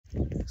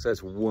So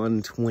it's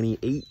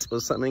 1:28 or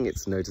something.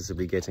 It's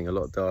noticeably getting a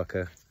lot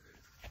darker.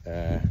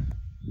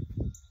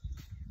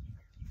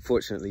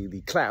 Fortunately, the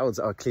clouds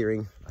are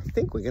clearing. I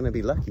think we're going to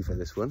be lucky for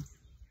this one.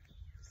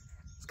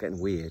 It's getting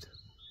weird.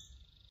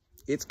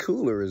 It's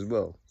cooler as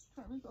well.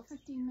 But we've got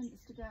 15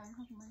 minutes to go,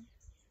 haven't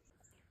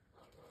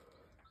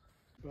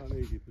we? About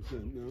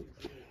 80% now.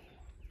 It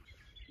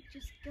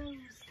just goes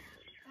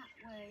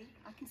that way.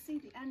 I can see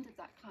the end of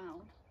that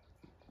cloud.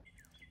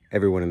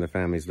 Everyone in the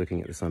family is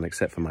looking at the sun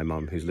except for my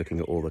mum, who's looking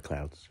at all the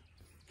clouds.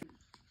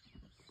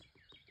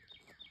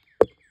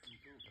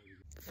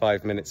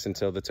 5 minutes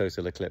until the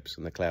total eclipse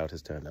and the cloud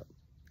has turned up.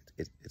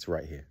 It's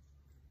right here.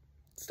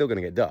 It's still going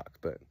to get dark,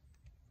 but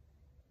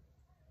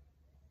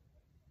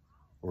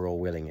we're all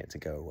willing it to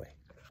go away.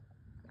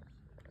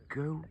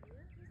 Go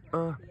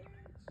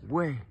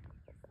away.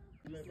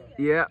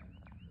 Yeah,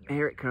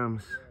 here it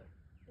comes.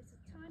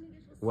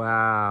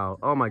 Wow.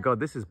 Oh my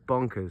God, this is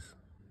bonkers.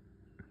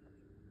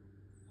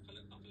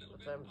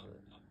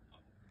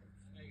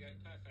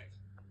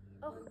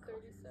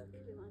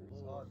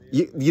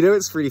 You know,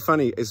 it's really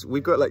funny is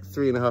we've got like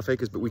 3.5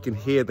 acres, but we can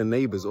hear the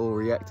neighbors all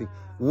reacting.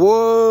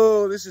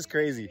 Whoa, this is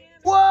crazy.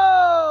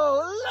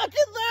 Whoa, look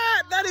at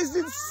that. That is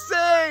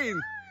insane.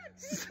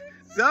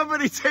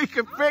 Somebody take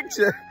a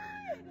picture.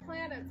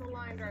 Planets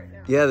aligned right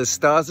now. Yeah, the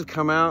stars have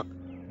come out.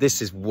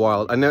 This is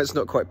wild. I know it's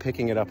not quite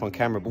picking it up on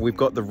camera, but we've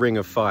got the ring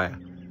of fire.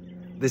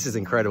 This is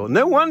incredible.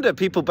 No wonder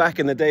people back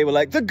in the day were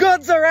like, the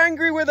gods are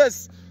angry with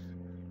us.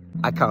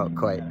 I can't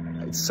quite.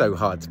 It's so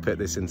hard to put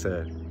this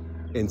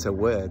into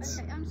words.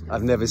 Okay,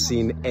 I've never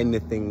seen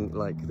anything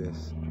like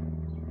this.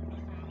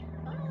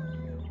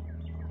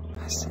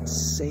 That's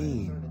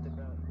insane.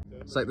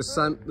 It's like the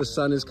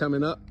sun is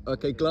coming up.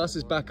 Okay,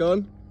 glasses back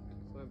on.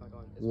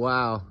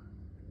 Wow.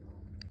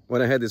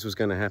 When I heard this was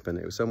going to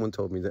happen, someone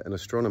told me that an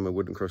astronomer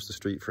wouldn't cross the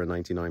street for a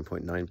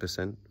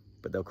 99.9%,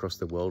 but they'll cross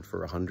the world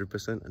for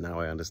 100%, and now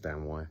I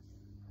understand why.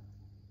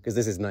 Because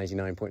this is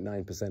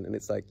 99.9%, and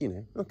it's like, you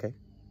know, okay,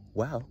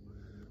 wow.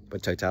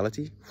 But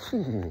totality,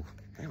 whew,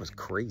 that was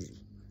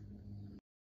crazy.